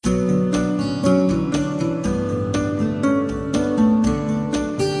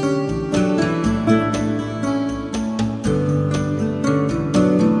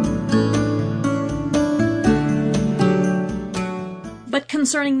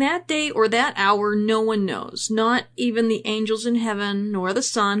concerning that day or that hour no one knows, not even the angels in heaven, nor the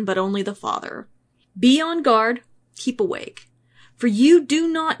Son, but only the Father. Be on guard, keep awake, for you do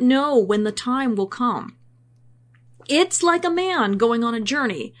not know when the time will come. It's like a man going on a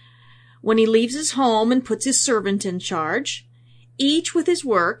journey, when he leaves his home and puts his servant in charge, each with his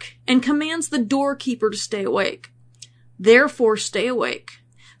work, and commands the doorkeeper to stay awake. Therefore stay awake,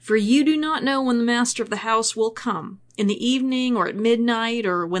 for you do not know when the master of the house will come, in the evening, or at midnight,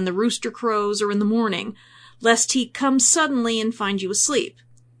 or when the rooster crows, or in the morning, lest he come suddenly and find you asleep.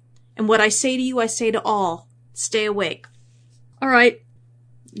 And what I say to you, I say to all, stay awake. All right,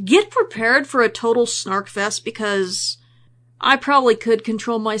 get prepared for a total snark fest, because I probably could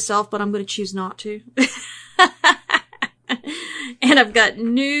control myself, but I'm going to choose not to. And I've got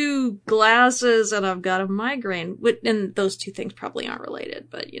new glasses, and I've got a migraine. And those two things probably aren't related,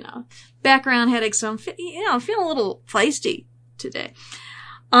 but, background headache, so I'm feeling a little feisty today.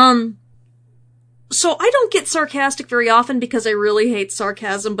 So I don't get sarcastic very often because I really hate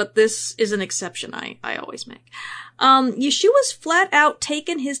sarcasm, but this is an exception I always make. Yeshua's flat out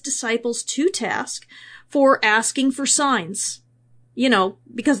taken his disciples to task for asking for signs,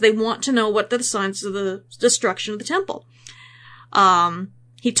 because they want to know what the signs of the destruction of the temple.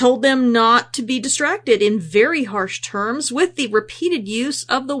 He told them not to be distracted in very harsh terms with the repeated use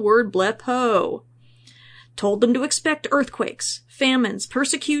of the word blepo. Told them to expect earthquakes, famines,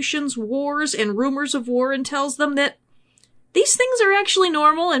 persecutions, wars, and rumors of war, and tells them that these things are actually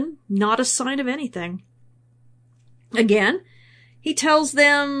normal and not a sign of anything. Again, he tells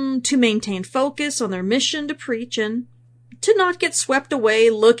them to maintain focus on their mission to preach and to not get swept away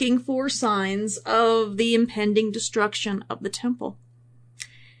looking for signs of the impending destruction of the temple.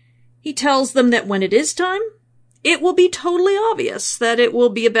 He tells them that when it is time, it will be totally obvious that it will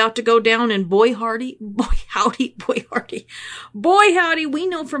be about to go down, and boy howdy, we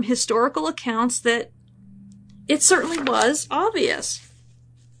know from historical accounts that it certainly was obvious.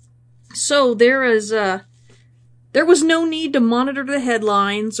 So there was no need to monitor the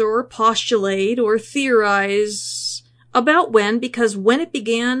headlines or postulate or theorize about when, because when it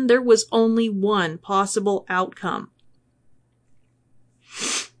began, there was only one possible outcome.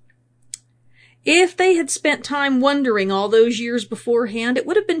 If they had spent time wondering all those years beforehand, it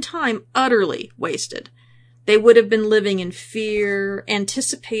would have been time utterly wasted. They would have been living in fear,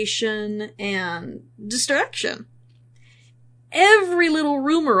 anticipation, and distraction. Every little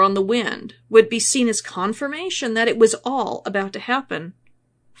rumor on the wind would be seen as confirmation that it was all about to happen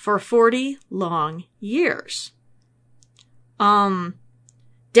for 40 long years.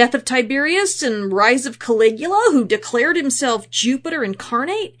 Death of Tiberius and rise of Caligula, who declared himself Jupiter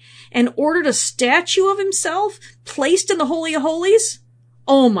incarnate and ordered a statue of himself placed in the Holy of Holies?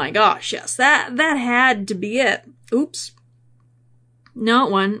 Oh my gosh, yes, that had to be it. Oops. No,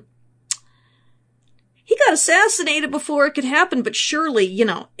 it wasn't. He got assassinated before it could happen, but surely,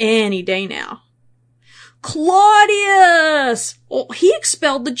 any day now. Claudius! Oh, he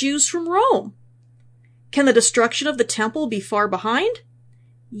expelled the Jews from Rome. Can the destruction of the temple be far behind?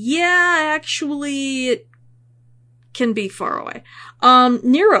 Yeah, actually, it can be far away.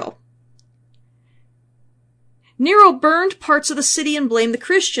 Nero. Nero burned parts of the city and blamed the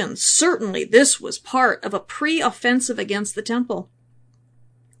Christians. Certainly, this was part of a pre-offensive against the temple.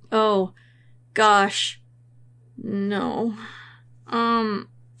 Oh, gosh. No.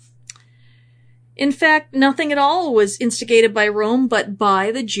 In fact, nothing at all was instigated by Rome, but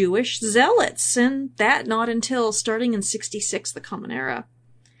by the Jewish zealots, and that not until starting in 66, the Common Era.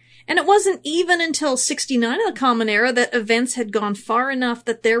 And it wasn't even until 69 of the Common Era that events had gone far enough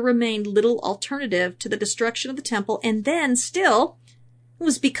that there remained little alternative to the destruction of the temple, and then, still, it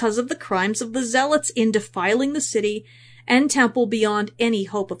was because of the crimes of the zealots in defiling the city and temple beyond any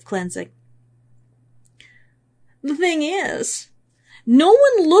hope of cleansing. The thing is, no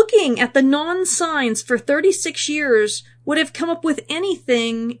one looking at the non-signs for 36 years would have come up with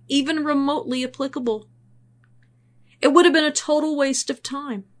anything even remotely applicable. It would have been a total waste of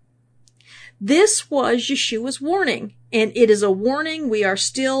time. This was Yeshua's warning, and it is a warning we are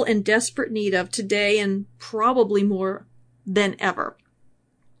still in desperate need of today, and probably more than ever.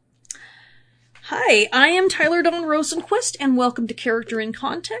 Hi, I am Tyler Dawn Rosenquist, and welcome to Character in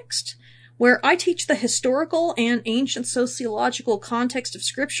Context, where I teach the historical and ancient sociological context of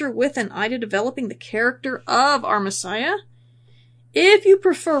Scripture with an eye to developing the character of our Messiah. If you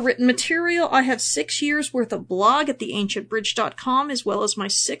prefer written material, I have 6 years worth of blog at theancientbridge.com, as well as my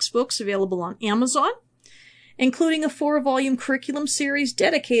 6 books available on Amazon, including a 4-volume curriculum series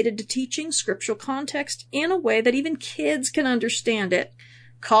dedicated to teaching scriptural context in a way that even kids can understand it,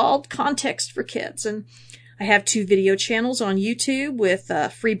 called Context for Kids. And I have 2 video channels on YouTube with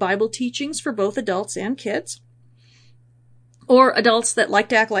free Bible teachings for both adults and kids. Or adults that like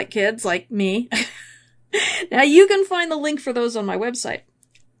to act like kids, like me. Now you can find the link for those on my website.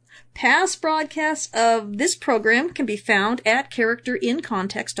 Past broadcasts of this program can be found at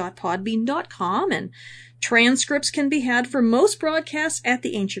characterincontext.podbean.com, and transcripts can be had for most broadcasts at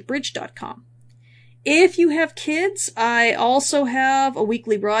theancientbridge.com. If you have kids, I also have a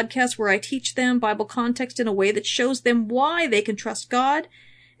weekly broadcast where I teach them Bible context in a way that shows them why they can trust God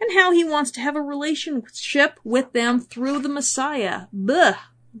and how He wants to have a relationship with them through the Messiah. Blah.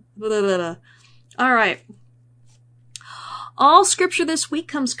 Blah, blah, blah. All right. All scripture this week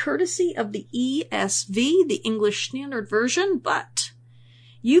comes courtesy of the ESV, the English Standard Version, but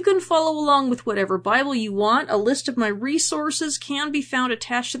you can follow along with whatever Bible you want. A list of my resources can be found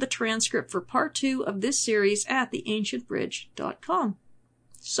attached to the transcript for part 2 of this series at theancientbridge.com.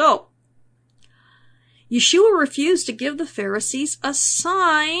 So, Yeshua refused to give the Pharisees a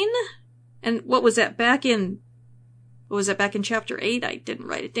sign. And what was that back in chapter 8? I didn't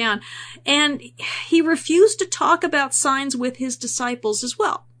write it down. And he refused to talk about signs with his disciples as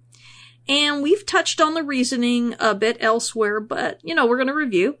well. And we've touched on the reasoning a bit elsewhere, but, we're going to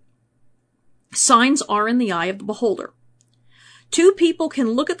review. Signs are in the eye of the beholder. 2 people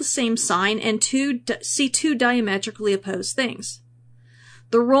can look at the same sign and see 2 diametrically opposed things.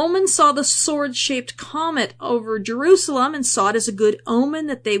 The Romans saw the sword-shaped comet over Jerusalem and saw it as a good omen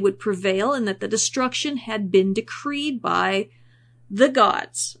that they would prevail and that the destruction had been decreed by the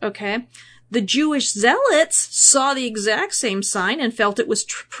gods, okay? The Jewish zealots saw the exact same sign and felt it was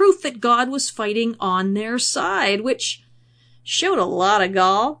proof that God was fighting on their side, which showed a lot of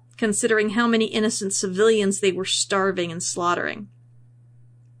gall, considering how many innocent civilians they were starving and slaughtering.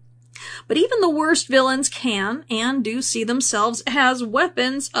 But even the worst villains can and do see themselves as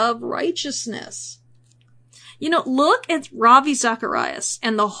weapons of righteousness. Look at Ravi Zacharias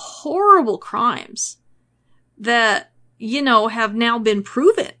and the horrible crimes that, have now been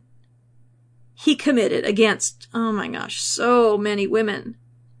proven he committed against, oh my gosh, so many women.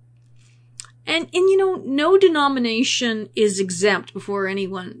 And no denomination is exempt before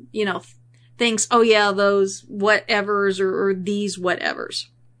anyone, thinks, oh yeah, those whatevers or these whatevers.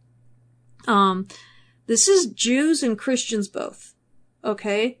 This is Jews and Christians both,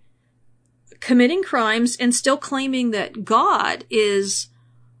 okay? Committing crimes and still claiming that God is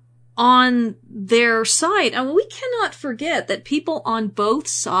on their side. And we cannot forget that people on both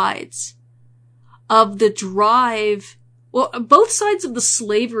sides of the drive, both sides of the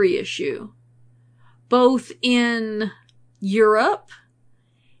slavery issue, both in Europe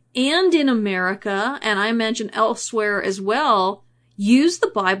and in America, and I imagine elsewhere as well, use the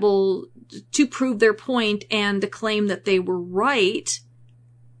Bible to prove their point and to claim that they were right.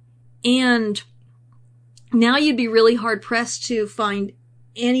 And now you'd be really hard pressed to find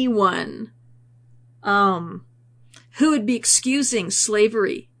anyone who would be excusing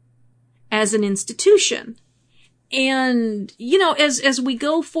slavery as an institution. And, as we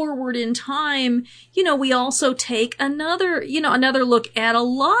go forward in time, we also take another look at a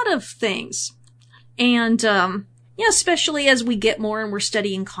lot of things. And, especially as we get more and we're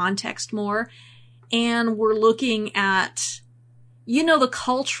studying context more, and we're looking at, the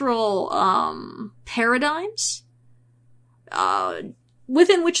cultural, paradigms,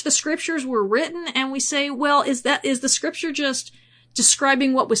 within which the scriptures were written, and we say, well, is the scripture just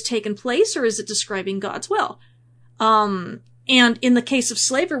describing what was taking place, or is it describing God's will? And in the case of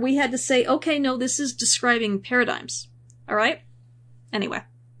slavery, we had to say, okay, no, this is describing paradigms. All right? Anyway.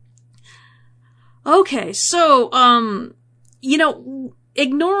 Okay, so,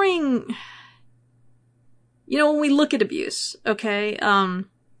 ignoring, when we look at abuse, okay,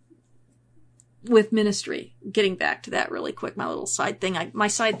 with ministry, getting back to that really quick, my little side thing, my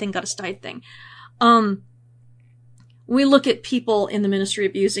side thing got a side thing. We look at people in the ministry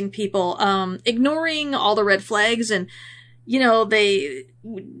abusing people, ignoring all the red flags and, they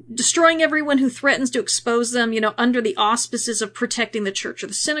destroying everyone who threatens to expose them, under the auspices of protecting the church or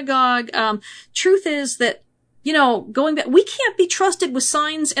the synagogue. Truth is that, going back, we can't be trusted with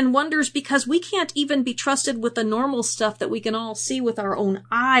signs and wonders because we can't even be trusted with the normal stuff that we can all see with our own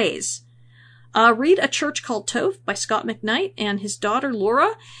eyes. Read A Church Called Toph by Scott McKnight and his daughter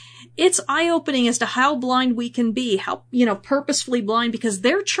Laura. It's eye-opening as to how blind we can be, how, purposefully blind, because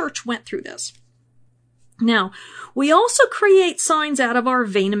their church went through this. Now, we also create signs out of our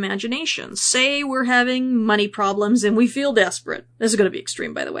vain imaginations. Say we're having money problems and we feel desperate. This is going to be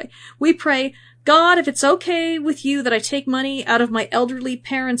extreme, by the way. We pray, God, if it's okay with you that I take money out of my elderly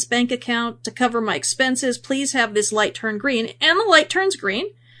parents' bank account to cover my expenses, please have this light turn green. And the light turns green.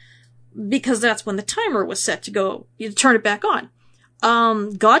 because that's when the timer was set to go, you turn it back on.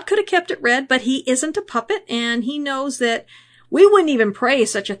 God could have kept it red, but he isn't a puppet, and he knows that we wouldn't even pray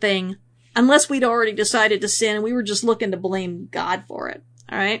such a thing unless we'd already decided to sin and we were just looking to blame God for it.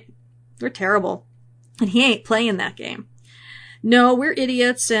 All right? We're terrible. And he ain't playing that game. No, we're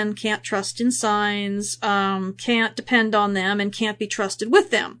idiots and can't trust in signs, can't depend on them, and can't be trusted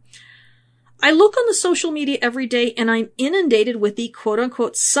with them. I look on the social media every day and I'm inundated with the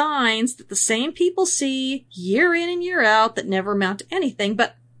quote-unquote signs that the same people see year in and year out that never amount to anything,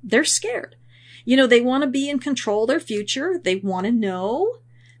 but they're scared. You know, they want to be in control of their future. They want to know.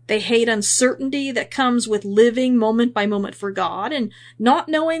 They hate uncertainty that comes with living moment by moment for God and not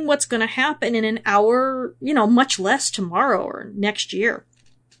knowing what's going to happen in an hour, much less tomorrow or next year.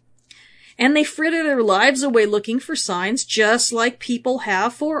 And they fritter their lives away looking for signs, just like people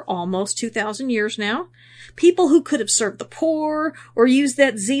have for almost 2,000 years now. People who could have served the poor, or used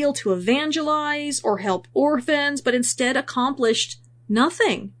that zeal to evangelize, or help orphans, but instead accomplished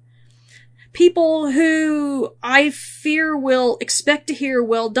nothing. People who I fear will expect to hear,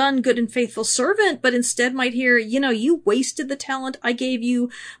 "Well done, good and faithful servant," but instead might hear, "You wasted the talent I gave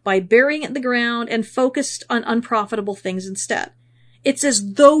you by burying it in the ground and focused on unprofitable things instead." It's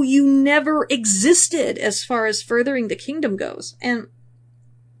as though you never existed as far as furthering the kingdom goes. And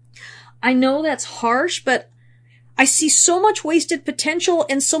I know that's harsh, but I see so much wasted potential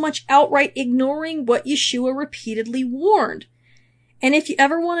and so much outright ignoring what Yeshua repeatedly warned. And if you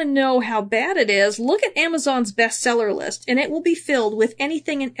ever want to know how bad it is, look at Amazon's bestseller list, and it will be filled with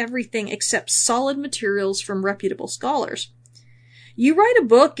anything and everything except solid materials from reputable scholars. You write a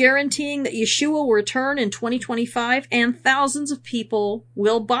book guaranteeing that Yeshua will return in 2025 and thousands of people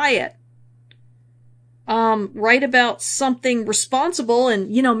will buy it. Write about something responsible and,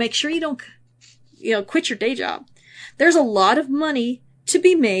 make sure you don't, quit your day job. There's a lot of money to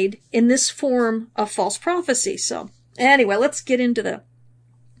be made in this form of false prophecy. So anyway, let's get into the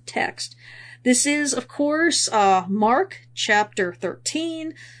text. This is, of course, Mark chapter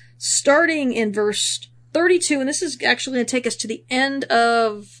 13, starting in verse 32, and this is actually going to take us to the end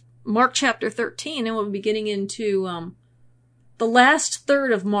of Mark chapter 13, and we'll be getting into the last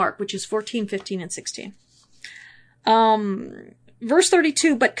third of Mark, which is 14, 15, and 16. Verse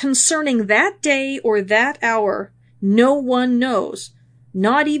 32, "But concerning that day or that hour, no one knows,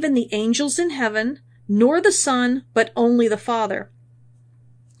 not even the angels in heaven, nor the Son, but only the Father."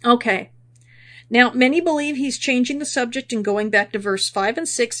 Okay. Now, many believe he's changing the subject and going back to verse 5 and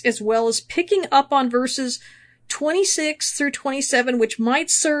 6, as well as picking up on verses 26 through 27, which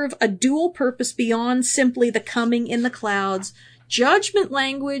might serve a dual purpose beyond simply the coming in the clouds, judgment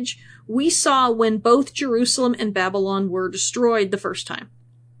language we saw when both Jerusalem and Babylon were destroyed the first time.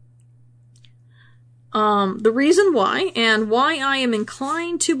 The reason why, and why I am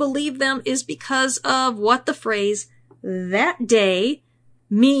inclined to believe them, is because of what the phrase, "that day,"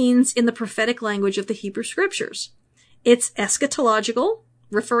 means in the prophetic language of the Hebrew scriptures. It's eschatological,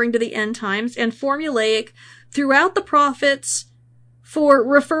 referring to the end times, and formulaic throughout the prophets for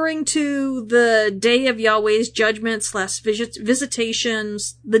referring to the day of Yahweh's judgment /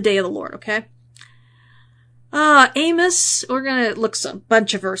 visitations, the day of the Lord, okay? Amos, we're gonna look a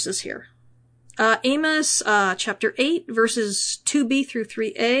bunch of verses here. Amos, chapter 8, verses 2b through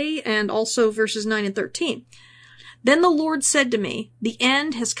 3a, and also verses 9 and 13. "Then the Lord said to me, the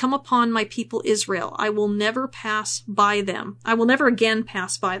end has come upon my people Israel. I will never pass by them. I will never again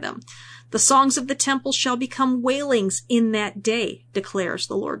pass by them. The songs of the temple shall become wailings in that day, declares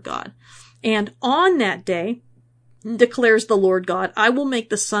the Lord God. And on that day, declares the Lord God, I will make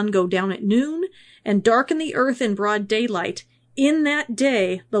the sun go down at noon and darken the earth in broad daylight. In that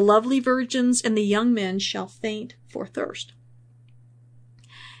day, the lovely virgins and the young men shall faint for thirst."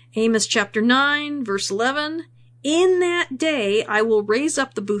 Amos chapter 9, verse 11, "In that day I will raise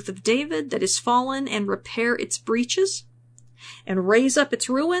up the booth of David that is fallen and repair its breaches, and raise up its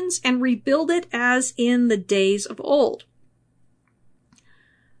ruins and rebuild it as in the days of old."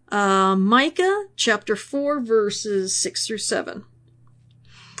 Micah chapter 4, verses 6 through 7.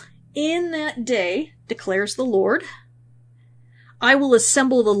 "In that day, declares the Lord, I will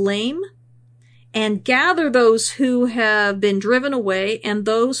assemble the lame and gather those who have been driven away and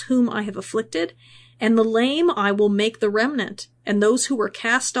those whom I have afflicted, and the lame I will make the remnant, and those who were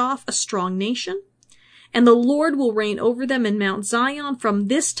cast off a strong nation. And the Lord will reign over them in Mount Zion from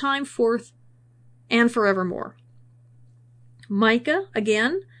this time forth and forevermore." Micah,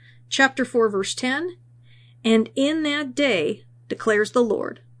 again, chapter 4, verse 10, "And in that day, declares the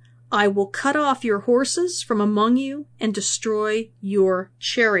Lord, I will cut off your horses from among you and destroy your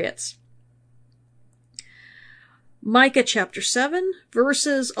chariots." Micah chapter 7,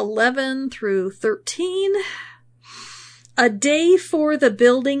 verses 11 through 13. A day for the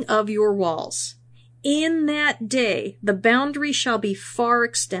building of your walls. In that day, the boundary shall be far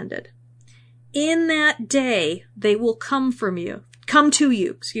extended. In that day, they will come to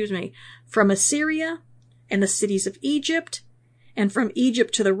you, from Assyria and the cities of Egypt, and from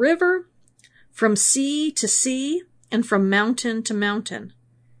Egypt to the river, from sea to sea, and from mountain to mountain.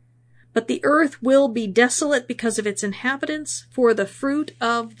 But the earth will be desolate because of its inhabitants, for the fruit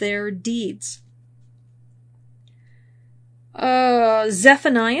of their deeds.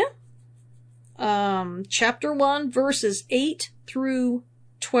 Zephaniah, chapter 1, verses 8 through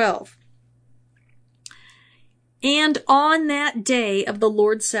 12. And on that day of the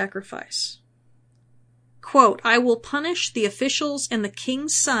Lord's sacrifice, quote, I will punish the officials and the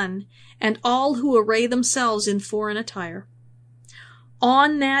king's son and all who array themselves in foreign attire.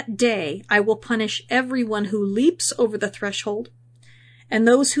 On that day, I will punish everyone who leaps over the threshold and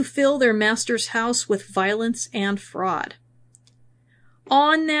those who fill their master's house with violence and fraud.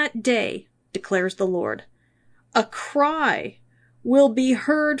 On that day, declares the Lord, a cry will be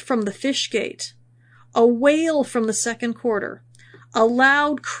heard from the fish gate, a wail from the second quarter, a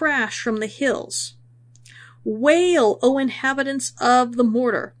loud crash from the hills. Wail, O inhabitants of the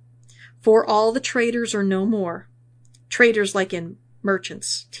mortar, for all the traders are no more. Traders like in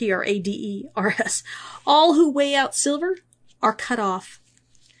merchants, Traders. All who weigh out silver are cut off.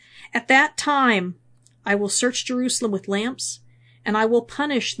 At that time, I will search Jerusalem with lamps, and I will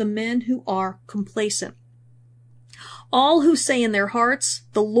punish the men who are complacent. All who say in their hearts,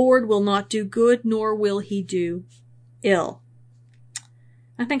 the Lord will not do good, nor will he do ill.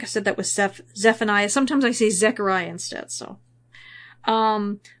 I think I said that was Zephaniah. Sometimes I say Zechariah instead, so.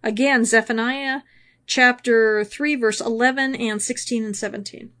 Again, Zephaniah chapter 3, verse 11 and 16 and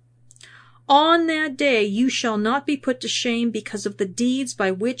 17. On that day you shall not be put to shame because of the deeds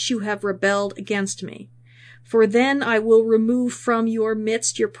by which you have rebelled against me. For then I will remove from your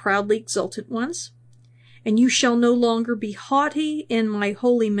midst your proudly exultant ones, and you shall no longer be haughty in my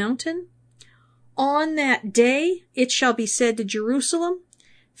holy mountain. On that day it shall be said to Jerusalem,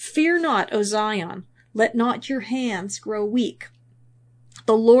 fear not, O Zion, let not your hands grow weak.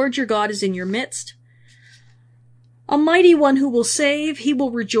 The Lord your God is in your midst, a mighty one who will save. He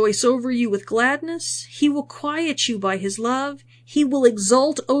will rejoice over you with gladness. He will quiet you by his love. He will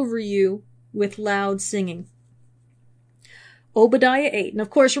exult over you with loud singing. Obadiah 8. And of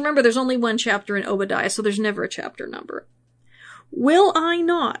course, remember, there's only one chapter in Obadiah, so there's never a chapter number. Will I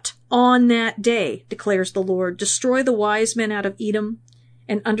not, on that day, declares the Lord, destroy the wise men out of Edom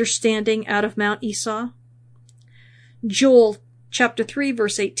and understanding out of Mount Esau? Joel chapter 3,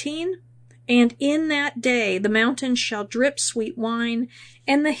 verse 18. And in that day the mountains shall drip sweet wine,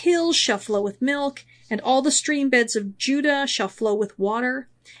 and the hills shall flow with milk, and all the stream beds of Judah shall flow with water,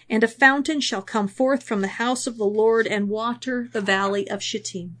 and a fountain shall come forth from the house of the Lord and water the valley of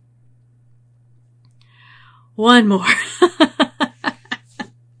Shittim. One more.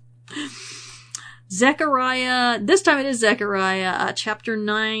 Zechariah, this time it is Zechariah, chapter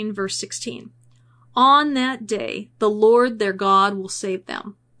 9, verse 16. On that day the Lord their God will save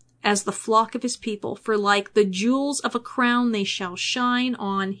them, as the flock of his people, for like the jewels of a crown they shall shine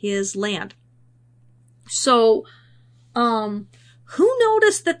on his land. So, who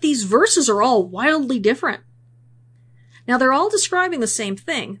noticed that these verses are all wildly different? Now, they're all describing the same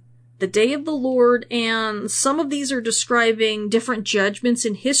thing, the day of the Lord, and some of these are describing different judgments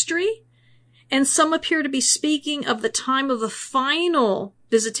in history, and some appear to be speaking of the time of the final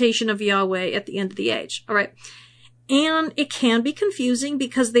visitation of Yahweh at the end of the age. All right. And it can be confusing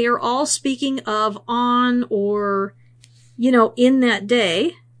because they are all speaking of on or, in that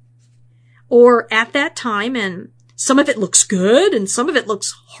day or at that time, and some of it looks good and some of it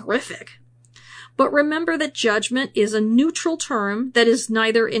looks horrific. But remember that judgment is a neutral term that is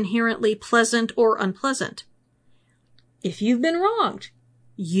neither inherently pleasant or unpleasant. If you've been wronged,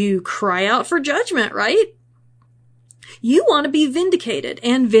 you cry out for judgment, right? You want to be vindicated,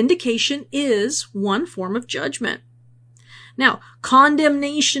 and vindication is one form of judgment. Now,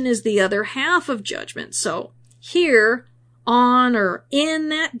 condemnation is the other half of judgment. So here, on or in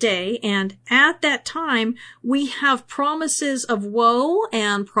that day and at that time, we have promises of woe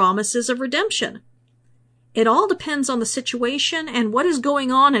and promises of redemption. It all depends on the situation and what is going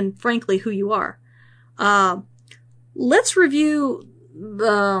on and, frankly, who you are. Let's review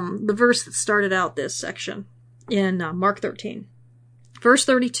the verse that started out this section in Mark 13. Verse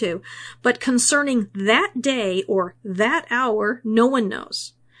 32, but concerning that day or that hour, no one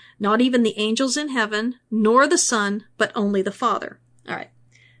knows, not even the angels in heaven, nor the Son, but only the Father. All right.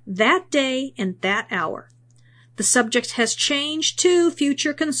 That day and that hour. The subject has changed to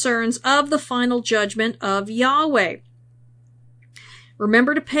future concerns of the final judgment of Yahweh.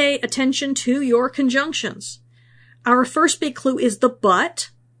 Remember to pay attention to your conjunctions. Our first big clue is the but,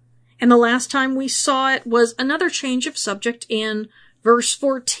 and the last time we saw it was another change of subject in verse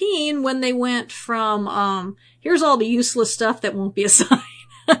 14 when they went from, here's all the useless stuff that won't be a sign,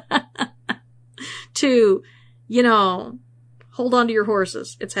 to, hold on to your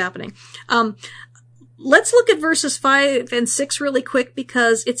horses. It's happening. Let's look at verses 5 and 6 really quick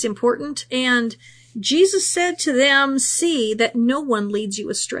because it's important. And Jesus said to them, see that no one leads you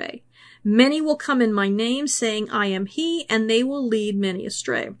astray. Many will come in my name saying, I am he, and they will lead many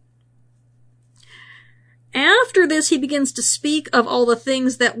astray. After this, he begins to speak of all the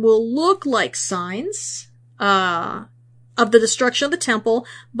things that will look like signs, of the destruction of the temple,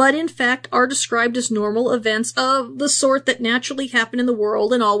 but in fact are described as normal events of the sort that naturally happen in the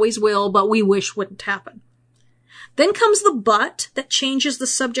world and always will, but we wish wouldn't happen. Then comes the but that changes the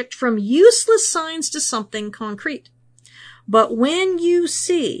subject from useless signs to something concrete. But when you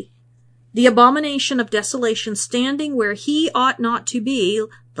see the abomination of desolation standing where he ought not to be,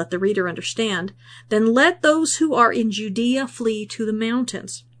 let the reader understand, then let those who are in Judea flee to the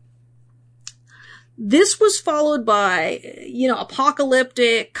mountains. This was followed by,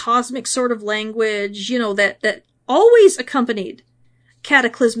 apocalyptic, cosmic sort of language, that always accompanied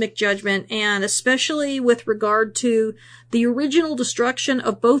cataclysmic judgment, and especially with regard to the original destruction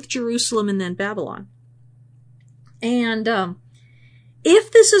of both Jerusalem and then Babylon. And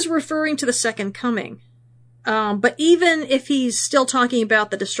if this is referring to the second coming, but even if he's still talking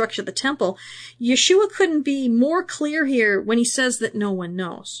about the destruction of the temple, Yeshua couldn't be more clear here when he says that no one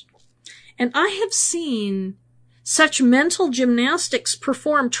knows. And I have seen such mental gymnastics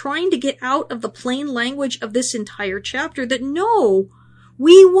performed trying to get out of the plain language of this entire chapter that no,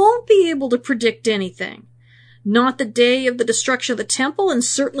 we won't be able to predict anything. Not the day of the destruction of the temple, and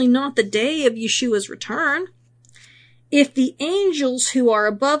certainly not the day of Yeshua's return. If the angels who are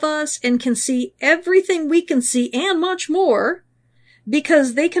above us and can see everything we can see and much more,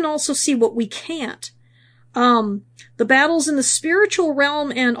 because they can also see what we can't, the battles in the spiritual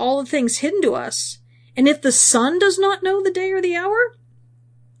realm and all the things hidden to us, and if the Son does not know the day or the hour,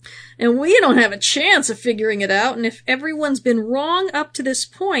 and we don't have a chance of figuring it out, and if everyone's been wrong up to this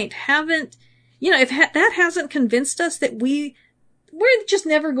point, if that hasn't convinced us that we're just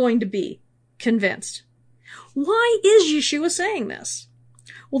never going to be convinced. Why is Yeshua saying this?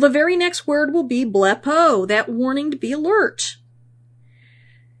 Well, the very next word will be blepo, that warning to be alert.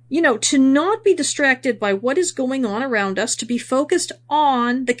 To not be distracted by what is going on around us, to be focused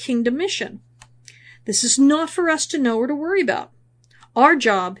on the kingdom mission. This is not for us to know or to worry about. Our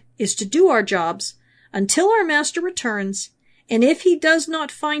job is to do our jobs until our master returns, and if he does not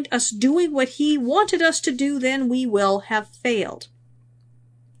find us doing what he wanted us to do, then we will have failed.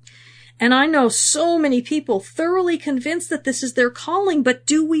 And I know so many people thoroughly convinced that this is their calling, but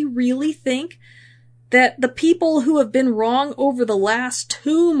do we really think that the people who have been wrong over the last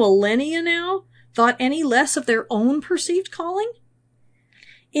 2 millennia now thought any less of their own perceived calling?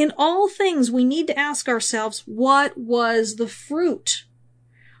 In all things, we need to ask ourselves, what was the fruit?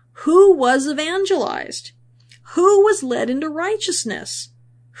 Who was evangelized? Who was led into righteousness?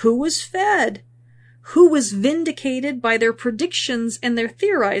 Who was fed? Who was vindicated by their predictions and their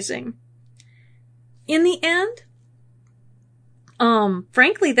theorizing? In the end,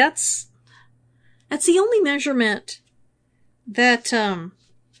 frankly, that's the only measurement that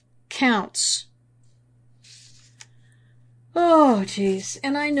counts. Oh, geez.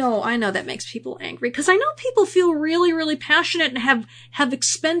 And I know that makes people angry, because I know people feel really, really passionate and have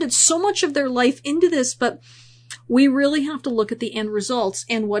expended so much of their life into this, but we really have to look at the end results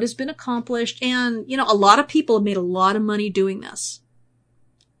and what has been accomplished. And, a lot of people have made a lot of money doing this.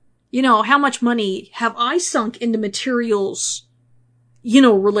 How much money have I sunk into materials,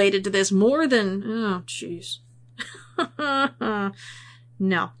 related to this? More than, oh, jeez.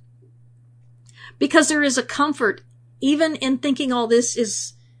 No. Because there is a comfort, even in thinking of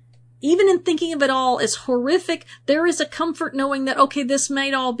it all as horrific, there is a comfort knowing that, okay, this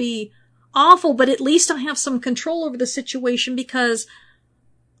might all be awful, but at least I have some control over the situation because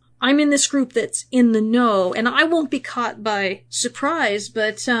I'm in this group that's in the know, and I won't be caught by surprise,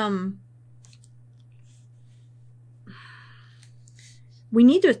 but, we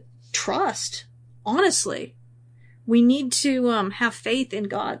need to trust, honestly. We need to, have faith in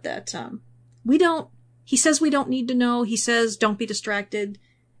God that, he says we don't need to know. He says don't be distracted.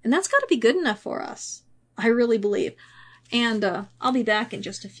 And that's gotta be good enough for us. I really believe. And, I'll be back in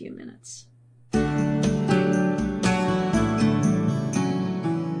just a few minutes.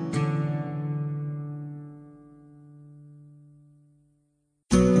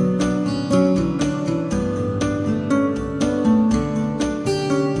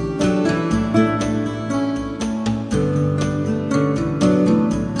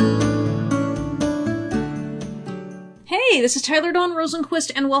 this is Tyler Dawn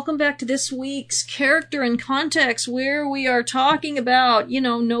Rosenquist, and welcome back to this week's Character in Context, where we are talking about,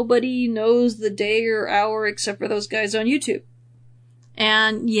 nobody knows the day or hour except for those guys on YouTube.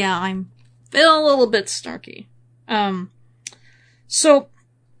 And yeah, I'm feeling a little bit snarky. So,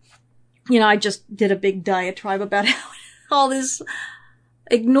 I just did a big diatribe about how all this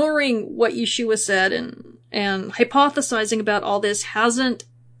ignoring what Yeshua said and hypothesizing about all this hasn't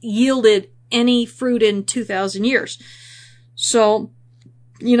yielded any fruit in 2,000 years. So,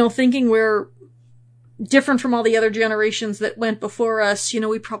 thinking we're different from all the other generations that went before us,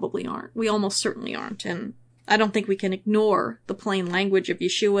 we probably aren't. We almost certainly aren't. And I don't think we can ignore the plain language of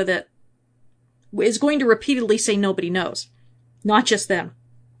Yeshua that is going to repeatedly say nobody knows. Not just them.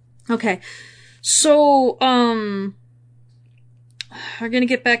 Okay. So, we're gonna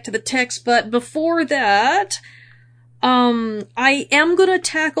get back to the text, but before that, I am gonna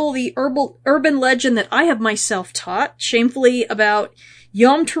tackle the urban legend that I have myself taught, shamefully, about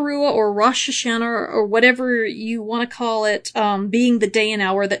Yom Teruah or Rosh Hashanah or whatever you want to call it, being the day and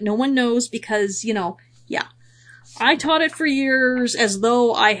hour that no one knows because, I taught it for years as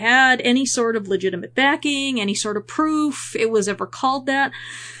though I had any sort of legitimate backing, any sort of proof it was ever called that.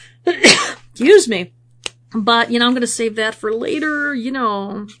 Excuse me. But, I'm going to save that for later,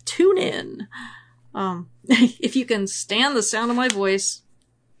 tune in. If you can stand the sound of my voice,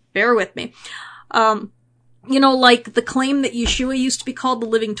 bear with me. Like the claim that Yeshua used to be called the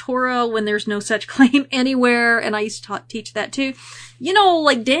Living Torah when there's no such claim anywhere, and I used to teach that too.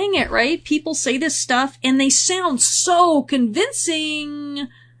 Dang it, right? People say this stuff, and they sound so convincing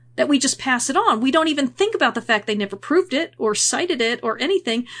that we just pass it on. We don't even think about the fact they never proved it, or cited it, or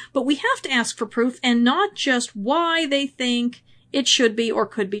anything, but we have to ask for proof, and not just why they think it should be or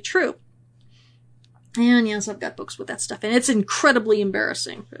could be true. And yes, I've got books with that stuff, and it's incredibly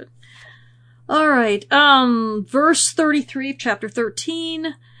embarrassing, but... Alright, verse 33 of chapter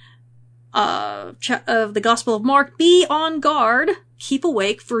 13, of the Gospel of Mark. Be on guard, keep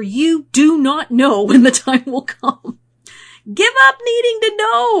awake, for you do not know when the time will come. Give up needing to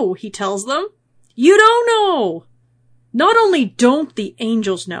know, he tells them. You don't know. Not only don't the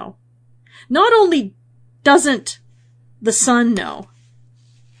angels know, not only doesn't the Son know,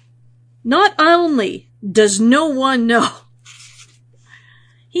 not only does no one know,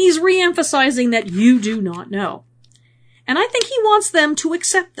 he's re-emphasizing that you do not know. And I think he wants them to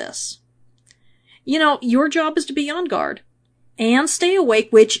accept this. Your job is to be on guard and stay awake,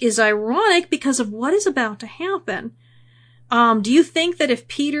 which is ironic because of what is about to happen. Do you think that if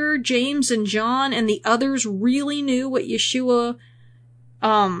Peter, James, and John and the others really knew what Yeshua,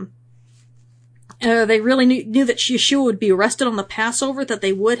 they really knew that Yeshua would be arrested on the Passover, that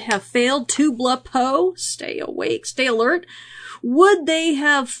they would have failed to blapo, stay awake, stay alert? Would they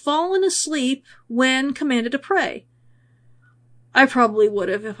have fallen asleep when commanded to pray? I probably would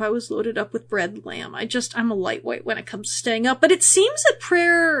have if I was loaded up with bread and lamb. I'm a lightweight when it comes to staying up. But it seems that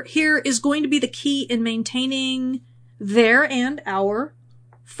prayer here is going to be the key in maintaining their and our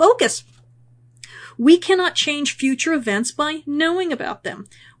focus. We cannot change future events by knowing about them.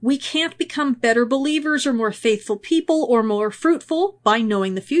 We can't become better believers or more faithful people or more fruitful by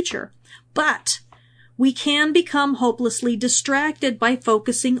knowing the future. But we can become hopelessly distracted by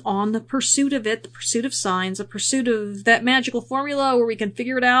focusing on the pursuit of it, the pursuit of signs, the pursuit of that magical formula where we can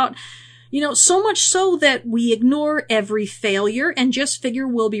figure it out. So much so that we ignore every failure and just figure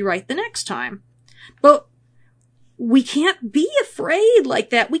we'll be right the next time. But we can't be afraid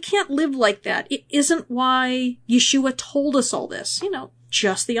like that. We can't live like that. It isn't why Yeshua told us all this.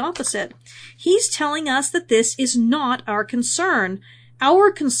 Just the opposite. He's telling us that this is not our concern.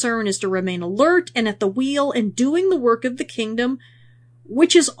 Our concern is to remain alert and at the wheel and doing the work of the kingdom,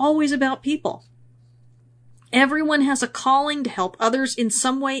 which is always about people. Everyone has a calling to help others in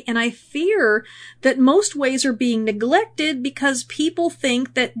some way, and I fear that most ways are being neglected because people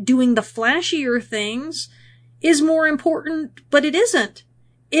think that doing the flashier things is more important, but it isn't.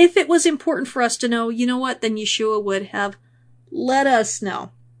 If it was important for us to know, then Yeshua would have let us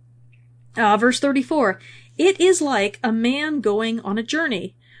know. Verse 34. It is like a man going on a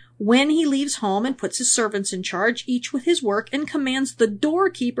journey. When he leaves home and puts his servants in charge, each with his work, and commands the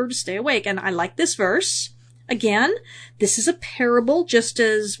doorkeeper to stay awake. And I like this verse. Again, this is a parable, just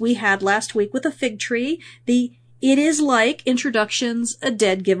as we had last week with a fig tree. The it is like introduction's a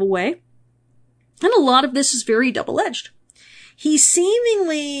dead giveaway. And a lot of this is very double-edged. He's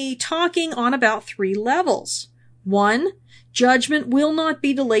seemingly talking on about 3 levels. 1, judgment will not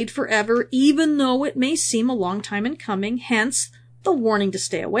be delayed forever, even though it may seem a long time in coming, hence the warning to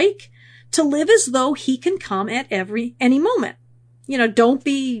stay awake, to live as though he can come at any moment. Don't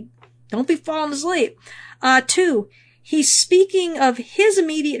be falling asleep. 2, He's speaking of his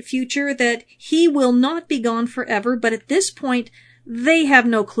immediate future, that he will not be gone forever, but at this point, they have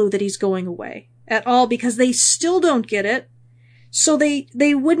no clue that he's going away at all because they still don't get it, so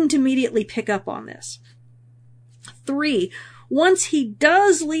they wouldn't immediately pick up on this. 3. Once he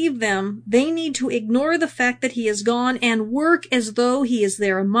does leave them, they need to ignore the fact that he is gone and work as though he is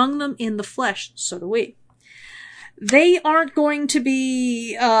there among them in the flesh. So do we. They aren't going to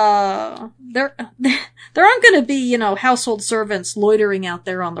be, there aren't going to be, household servants loitering out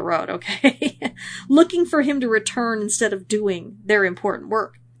there on the road, okay? Looking for him to return instead of doing their important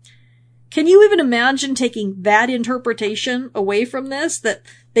work. Can you even imagine taking that interpretation away from this, that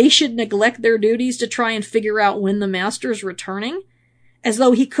they should neglect their duties to try and figure out when the master's returning? As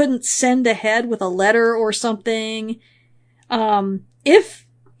though he couldn't send ahead with a letter or something. If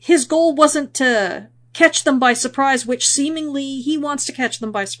his goal wasn't to catch them by surprise, which seemingly he wants to catch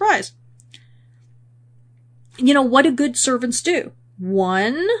them by surprise. What do good servants do?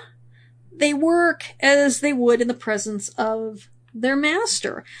 1, they work as they would in the presence of their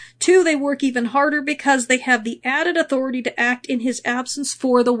master. 2, they work even harder because they have the added authority to act in his absence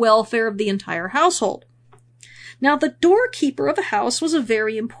for the welfare of the entire household. Now, the doorkeeper of a house was a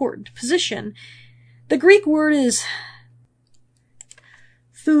very important position. The Greek word is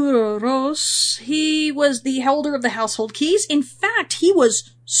thuros. He was the holder of the household keys. In fact, he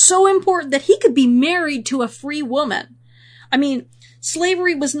was so important that he could be married to a free woman. I mean,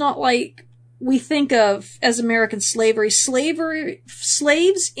 slavery was not like we think of as American slavery.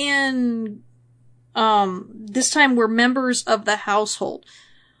 Slaves in this time were members of the household.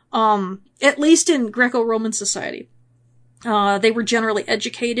 At least in Greco-Roman society. They were generally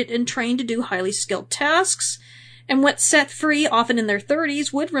educated and trained to do highly skilled tasks, and when set free, often in their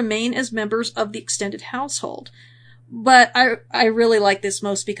 30s, would remain as members of the extended household. But I really like this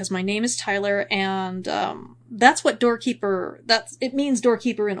most because my name is Tyler, and that's what doorkeeper, it means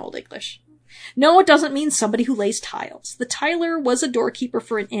doorkeeper in Old English. No, it doesn't mean somebody who lays tiles. The Tyler was a doorkeeper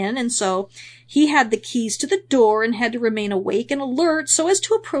for an inn, and so he had the keys to the door and had to remain awake and alert so as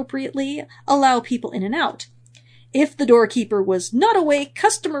to appropriately allow people in and out. If the doorkeeper was not awake,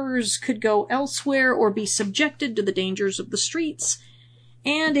 customers could go elsewhere or be subjected to the dangers of the streets.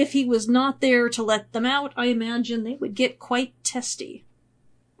 And if he was not there to let them out, I imagine they would get quite testy.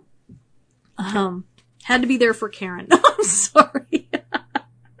 Had to be there for Karen. I'm sorry.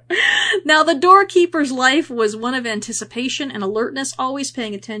 Now, the doorkeeper's life was one of anticipation and alertness, always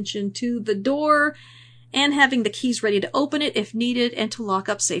paying attention to the door and having the keys ready to open it if needed and to lock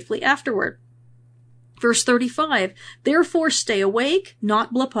up safely afterward. Verse 35, therefore stay awake,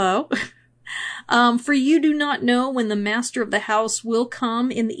 not blepo, for you do not know when the master of the house will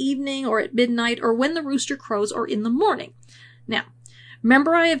come in the evening or at midnight or when the rooster crows or in the morning. Now,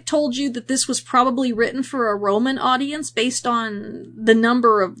 remember I have told you that this was probably written for a Roman audience based on the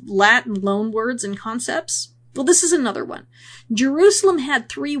number of Latin loanwords and concepts? Well, this is another one. Jerusalem had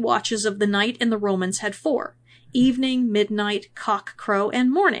 3 watches of the night and the Romans had 4. Evening, midnight, cock crow,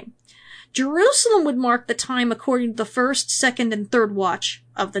 and morning. Jerusalem would mark the time according to the first, second, and third watch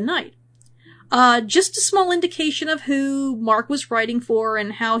of the night. Just a small indication of who Mark was writing for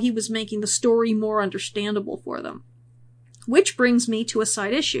and how he was making the story more understandable for them. Which brings me to a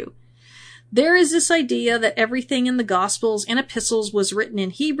side issue. There is this idea that everything in the Gospels and epistles was written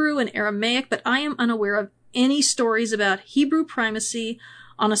in Hebrew and Aramaic, but I am unaware of any stories about Hebrew primacy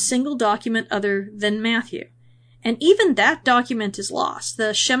on a single document other than Matthew. And even that document is lost.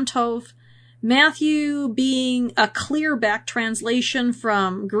 The Shem Tov, Matthew being a clear back translation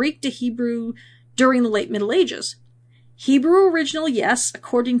from Greek to Hebrew during the late Middle Ages. Hebrew original, yes,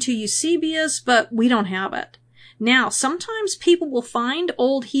 according to Eusebius, but we don't have it. Now, sometimes people will find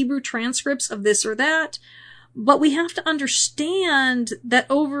old Hebrew transcripts of this or that, but we have to understand that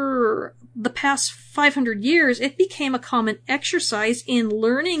over the past 500 years, it became a common exercise in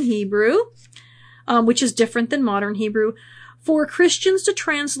learning Hebrew, which is different than modern Hebrew, for Christians to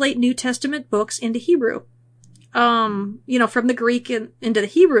translate New Testament books into Hebrew. From the Greek into the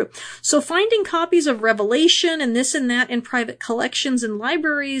Hebrew. So finding copies of Revelation and this and that in private collections and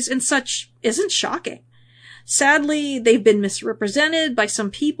libraries and such isn't shocking. Sadly, they've been misrepresented by some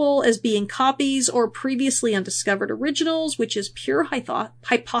people as being copies or previously undiscovered originals, which is pure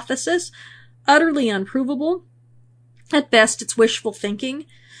hypothesis, utterly unprovable. At best, it's wishful thinking.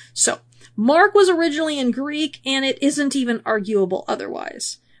 So, Mark was originally in Greek, and it isn't even arguable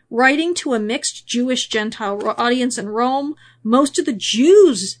otherwise. Writing to a mixed Jewish-Gentile audience in Rome, most of the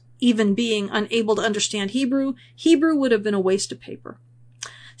Jews even being unable to understand Hebrew, Hebrew would have been a waste of paper.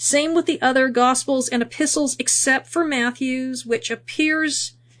 Same with the other Gospels and epistles except for Matthew's, which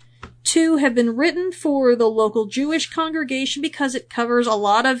appears 2 have been written for the local Jewish congregation because it covers a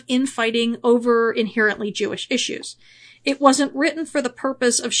lot of infighting over inherently Jewish issues. It wasn't written for the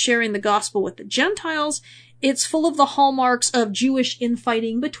purpose of sharing the gospel with the Gentiles. It's full of the hallmarks of Jewish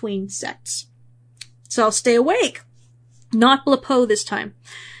infighting between sects. So stay awake. Not Blepeau this time.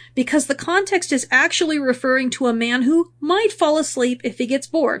 Because the context is actually referring to a man who might fall asleep if he gets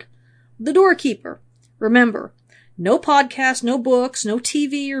bored. The doorkeeper. Remember, no podcast, no books, no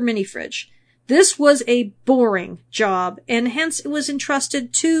TV or mini fridge. This was a boring job, and hence it was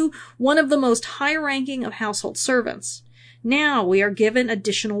entrusted to one of the most high-ranking of household servants. Now we are given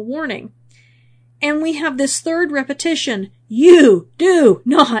additional warning. And we have this third repetition. You do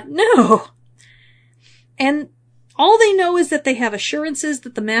not know. And all they know is that they have assurances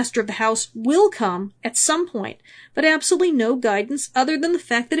that the master of the house will come at some point, but absolutely no guidance other than the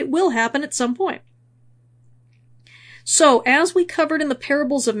fact that it will happen at some point. So, as we covered in the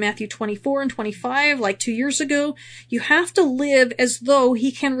parables of Matthew 24 and 25, like 2 years ago, you have to live as though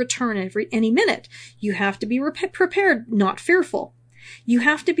he can return any minute. You have to be prepared, not fearful. You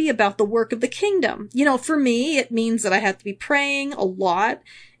have to be about the work of the kingdom. For me, it means that I have to be praying a lot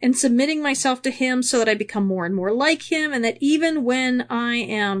and submitting myself to him so that I become more and more like him, and that even when I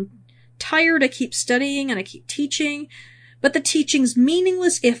am tired, I keep studying and I keep teaching. But the teaching's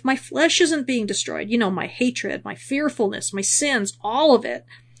meaningless if my flesh isn't being destroyed. My hatred, my fearfulness, my sins, all of it.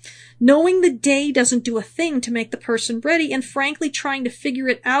 Knowing the day doesn't do a thing to make the person ready, and frankly, trying to figure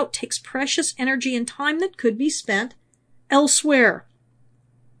it out takes precious energy and time that could be spent elsewhere.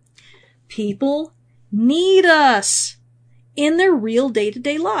 People need us in their real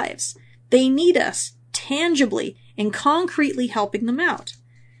day-to-day lives. They need us tangibly and concretely helping them out.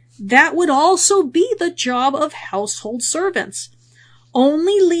 That would also be the job of household servants.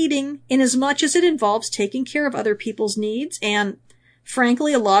 Only leading in as much as it involves taking care of other people's needs, and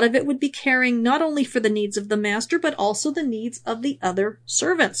frankly, a lot of it would be caring not only for the needs of the master, but also the needs of the other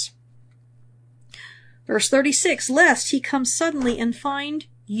servants. Verse 36, lest he come suddenly and find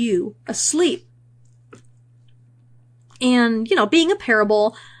you asleep. And, being a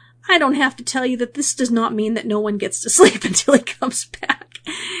parable, I don't have to tell you that this does not mean that no one gets to sleep until he comes back.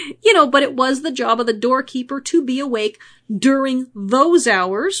 But it was the job of the doorkeeper to be awake during those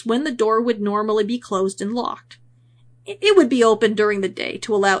hours when the door would normally be closed and locked. It would be open during the day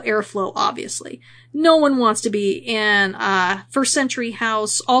to allow airflow, obviously. No one wants to be in a first century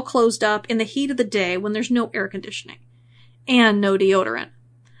house all closed up in the heat of the day when there's no air conditioning and no deodorant.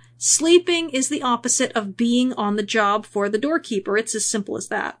 Sleeping is the opposite of being on the job for the doorkeeper. It's as simple as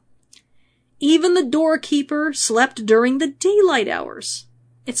that. Even the doorkeeper slept during the daylight hours.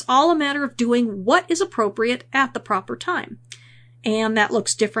 It's all a matter of doing what is appropriate at the proper time. And that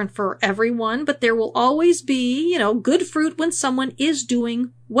looks different for everyone, but there will always be, good fruit when someone is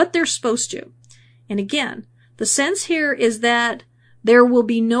doing what they're supposed to. And again, the sense here is that there will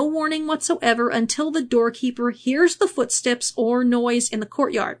be no warning whatsoever until the doorkeeper hears the footsteps or noise in the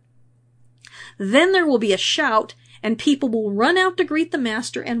courtyard. Then there will be a shout, and people will run out to greet the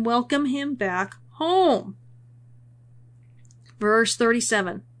master and welcome him back home. Verse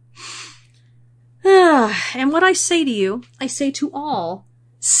 37. And what I say to you, I say to all,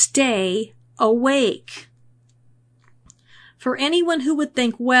 stay awake. For anyone who would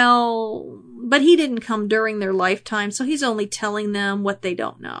think, well, but he didn't come during their lifetime, so he's only telling them what they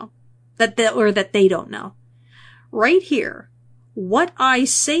don't know. That they don't know. Right here, what I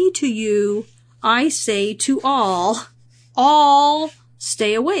say to you, I say to all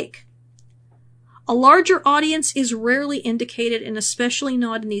stay awake. A larger audience is rarely indicated, and especially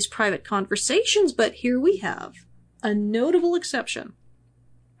not in these private conversations, but here we have a notable exception.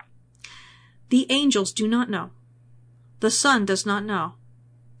 The angels do not know. The Son does not know.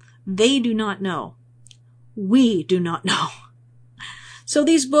 They do not know. We do not know. So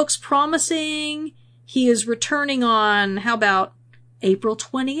these books promising he is returning on, how about April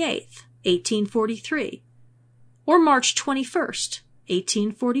 28th, 1843, or March 21st,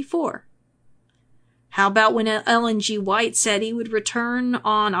 1844. How about when Ellen G. White said he would return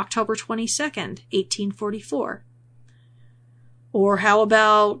on October 22nd, 1844? Or how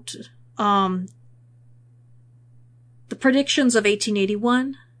about the predictions of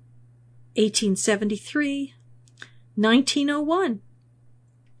 1881, 1873, 1901?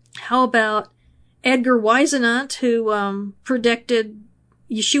 How about Edgar Whisenant, who predicted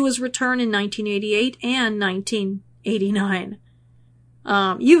Yeshua's return in 1988 and 1989?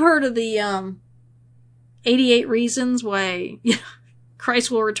 You've heard of the 88 reasons why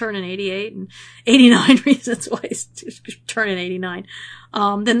Christ will return in 88 and 89 reasons why he's return in 89.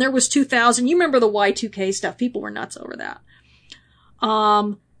 Then there was 2000. You remember the Y2K stuff. People were nuts over that.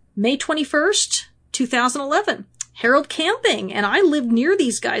 May 21st, 2011, Harold Camping, and I lived near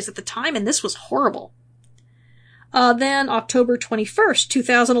these guys at the time, and this was horrible. Then October 21st,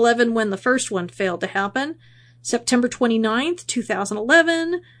 2011, when the first one failed to happen. September 29th,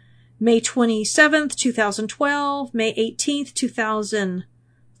 2011. May 27th, 2012. May 18th,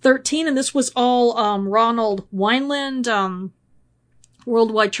 2013. And this was all Ronald Wineland,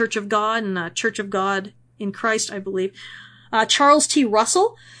 Worldwide Church of God, and Church of God in Christ, I believe. Charles T.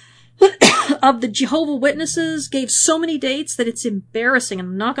 Russell of the Jehovah's Witnesses gave so many dates that it's embarrassing, and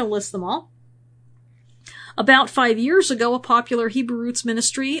I'm not going to list them all. About 5 years ago, a popular Hebrew Roots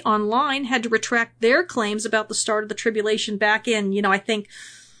ministry online had to retract their claims about the start of the tribulation back in, I think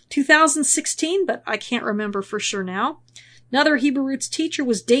 2016, but I can't remember for sure now. Another Hebrew Roots teacher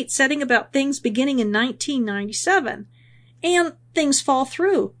was date setting about things beginning in 1997. And things fall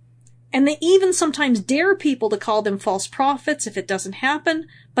through. And they even sometimes dare people to call them false prophets if it doesn't happen,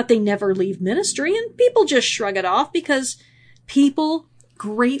 but they never leave ministry, and people just shrug it off because people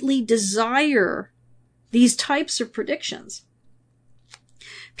greatly desire these types of predictions.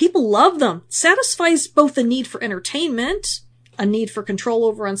 People love them. It satisfies both a need for entertainment, a need for control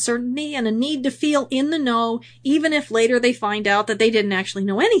over uncertainty, and a need to feel in the know, even if later they find out that they didn't actually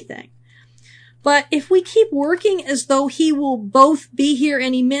know anything. But if we keep working as though he will both be here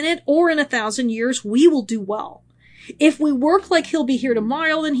any minute or in 1,000 years, we will do well. If we work like he'll be here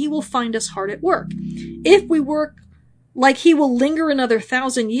tomorrow, then he will find us hard at work. If we work like he will linger another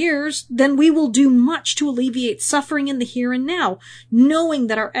 1,000 years, then we will do much to alleviate suffering in the here and now, knowing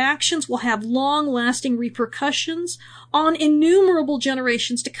that our actions will have long-lasting repercussions on innumerable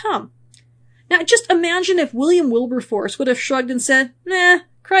generations to come. Now, just imagine if William Wilberforce would have shrugged and said, "Nah,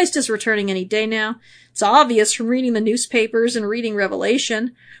 Christ is returning any day now. It's obvious from reading the newspapers and reading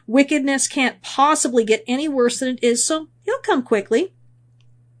Revelation. Wickedness can't possibly get any worse than it is, so he'll come quickly."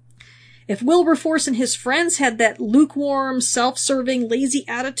 If Wilberforce and his friends had that lukewarm, self-serving, lazy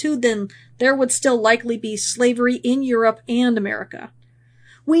attitude, then there would still likely be slavery in Europe and America.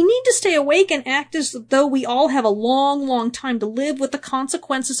 We need to stay awake and act as though we all have a long, long time to live with the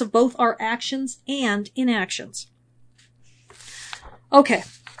consequences of both our actions and inactions. Okay,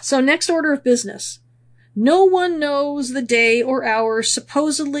 so next order of business. No one knows the day or hour,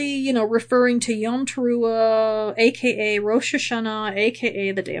 supposedly, referring to Yom Teruah, aka Rosh Hashanah,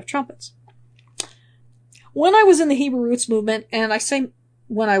 aka the Day of Trumpets. When I was in the Hebrew Roots movement, and I say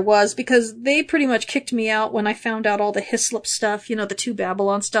when I was, because they pretty much kicked me out when I found out all the Hislop stuff, the two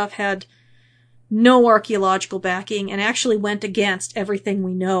Babylon stuff had no archaeological backing and actually went against everything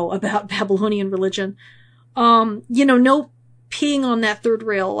we know about Babylonian religion. No peeing on that third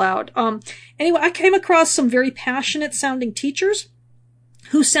rail allowed. Anyway, I came across some very passionate sounding teachers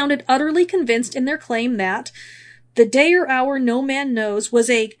who sounded utterly convinced in their claim that the day or hour no man knows was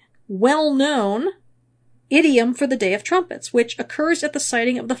a well-known idiom for the Day of Trumpets, which occurs at the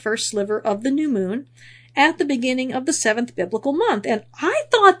sighting of the first sliver of the new moon at the beginning of the 7th biblical month. And I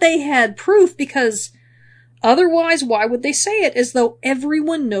thought they had proof, because otherwise why would they say it as though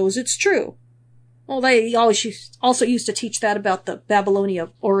everyone knows it's true? Well, they also used to teach that about the Babylonian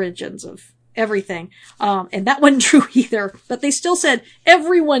origins of everything. And that wasn't true either. But they still said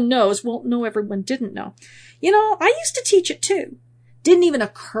everyone knows. Well, no, everyone didn't know. I used to teach it too. Didn't even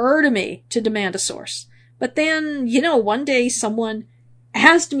occur to me to demand a source. But then, one day someone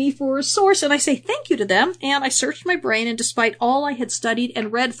asked me for a source, and I say thank you to them, and I searched my brain, and despite all I had studied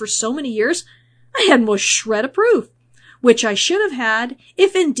and read for so many years, I hadn't a shred of proof, which I should have had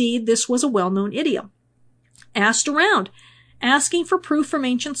if indeed this was a well-known idiom. Asked around, asking for proof from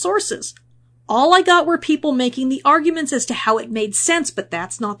ancient sources. All I got were people making the arguments as to how it made sense, but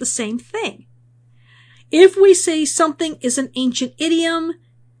that's not the same thing. If we say something is an ancient idiom,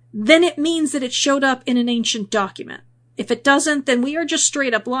 then it means that it showed up in an ancient document. If it doesn't, then we are just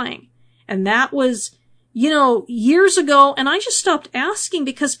straight up lying. And that was, years ago, and I just stopped asking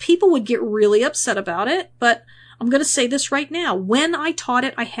because people would get really upset about it. But I'm going to say this right now. When I taught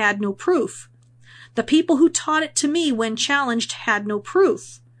it, I had no proof. The people who taught it to me when challenged had no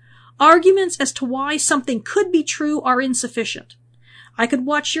proof. Arguments as to why something could be true are insufficient. I could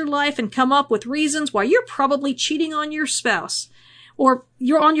watch your life and come up with reasons why you're probably cheating on your spouse, or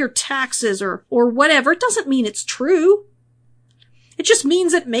you're on your taxes, or whatever. It doesn't mean it's true. It just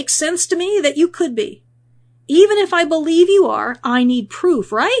means it makes sense to me that you could be. Even if I believe you are, I need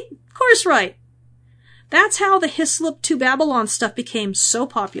proof, right? Of course, right. That's how the Hislop to Babylon stuff became so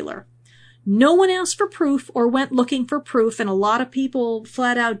popular. No one asked for proof or went looking for proof, and a lot of people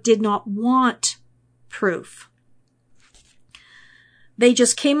flat out did not want proof. They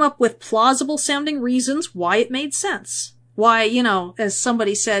just came up with plausible sounding reasons why it made sense. Why, as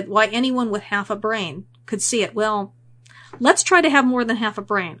somebody said, why anyone with half a brain could see it. Well, let's try to have more than half a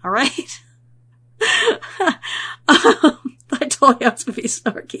brain, all right? I told you I was going to be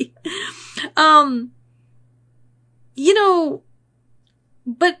snarky.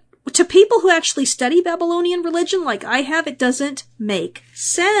 But to people who actually study Babylonian religion like I have, it doesn't make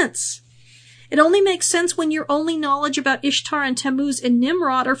sense. It only makes sense when your only knowledge about Ishtar and Tammuz and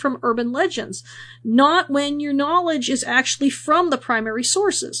Nimrod are from urban legends, not when your knowledge is actually from the primary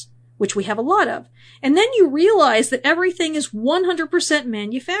sources, which we have a lot of. And then you realize that everything is 100%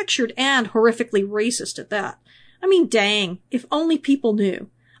 manufactured and horrifically racist at that. I mean, dang, if only people knew.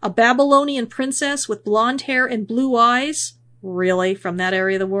 A Babylonian princess with blonde hair and blue eyes? Really? From that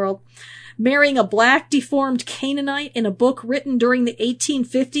area of the world? Marrying a black deformed Canaanite in a book written during the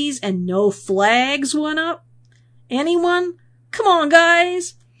 1850s and no flags went up? Anyone? Come on,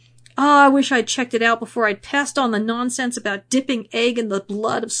 guys! I wish I'd checked it out before I'd passed on the nonsense about dipping egg in the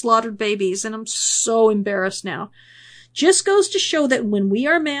blood of slaughtered babies, and I'm so embarrassed now. Just goes to show that when we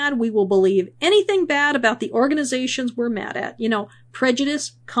are mad, we will believe anything bad about the organizations we're mad at.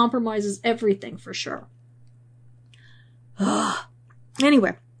 Prejudice compromises everything for sure.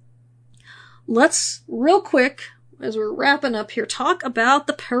 Anyway, let's real quick, as we're wrapping up here, talk about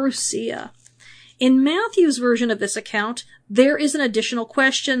the parousia. In Matthew's version of this account, there is an additional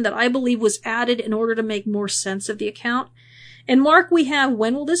question that I believe was added in order to make more sense of the account. In Mark, we have,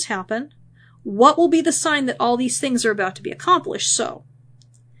 when will this happen? What will be the sign that all these things are about to be accomplished? So,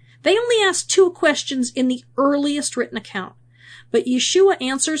 they only ask 2 questions in the earliest written account, but Yeshua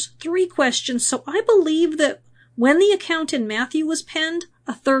answers 3 questions, so I believe that when the account in Matthew was penned,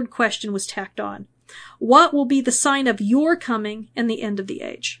 a 3rd question was tacked on. What will be the sign of your coming and the end of the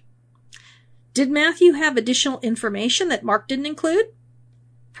age? Did Matthew have additional information that Mark didn't include?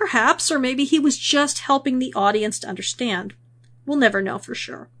 Perhaps, or maybe he was just helping the audience to understand. We'll never know for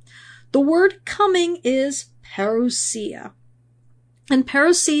sure. The word coming is parousia. And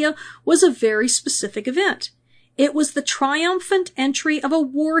parousia was a very specific event. It was the triumphant entry of a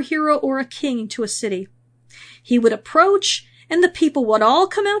war hero or a king into a city. He would approach, and the people would all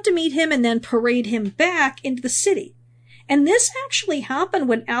come out to meet him and then parade him back into the city. And this actually happened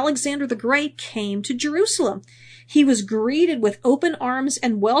when Alexander the Great came to Jerusalem. He was greeted with open arms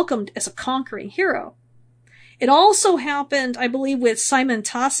and welcomed as a conquering hero. It also happened, I believe, with Simon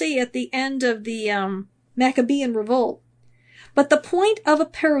Tassi at the end of the Maccabean revolt. But the point of a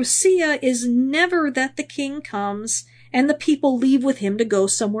parousia is never that the king comes and the people leave with him to go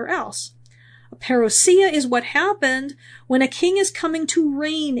somewhere else. A parousia is what happened when a king is coming to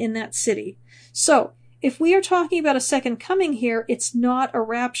reign in that city. So, if we are talking about a second coming here, it's not a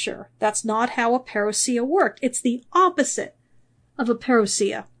rapture. That's not how a parousia worked. It's the opposite of a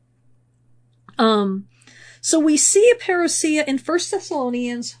parousia. So we see a parousia in 1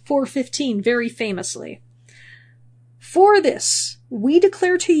 Thessalonians 4:15 very famously. For this, we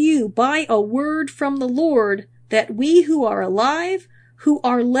declare to you by a word from the Lord that we who are alive, who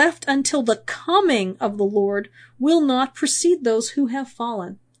are left until the coming of the Lord, will not precede those who have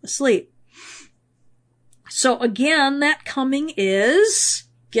fallen asleep. So again, that coming is,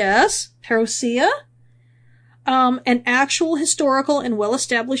 guess, parousia, an actual historical and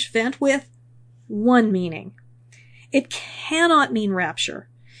well-established event with one meaning. It cannot mean rapture.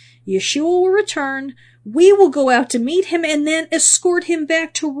 Yeshua will return, we will go out to meet him, and then escort him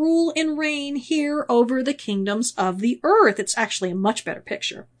back to rule and reign here over the kingdoms of the earth. It's actually a much better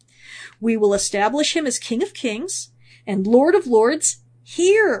picture. We will establish him as King of Kings and Lord of Lords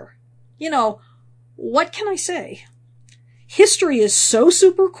here. What can I say? History is so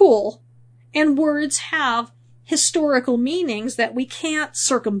super cool, and words have historical meanings that we can't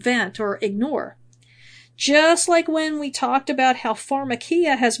circumvent or ignore. Just like when we talked about how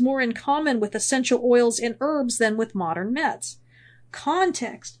pharmakia has more in common with essential oils and herbs than with modern meds.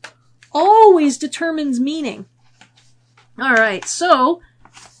 Context always determines meaning. Alright, so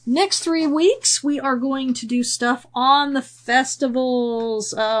next 3 weeks we are going to do stuff on the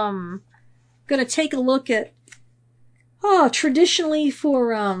festivals. Gonna take a look at, traditionally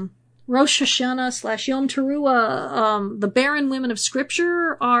for, Rosh Hashanah / Yom Teruah, the barren women of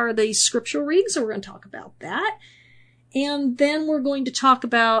Scripture are the scriptural readings, so we're going to talk about that. And then we're going to talk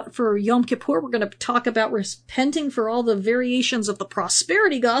about, for Yom Kippur, we're going to talk about repenting for all the variations of the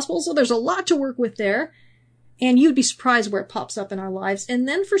prosperity gospel, so there's a lot to work with there. And you'd be surprised where it pops up in our lives. And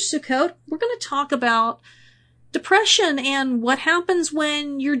then for Sukkot, we're going to talk about depression and what happens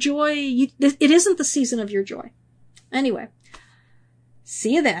when your joy, it isn't the season of your joy. Anyway,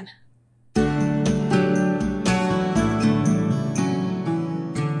 see you then.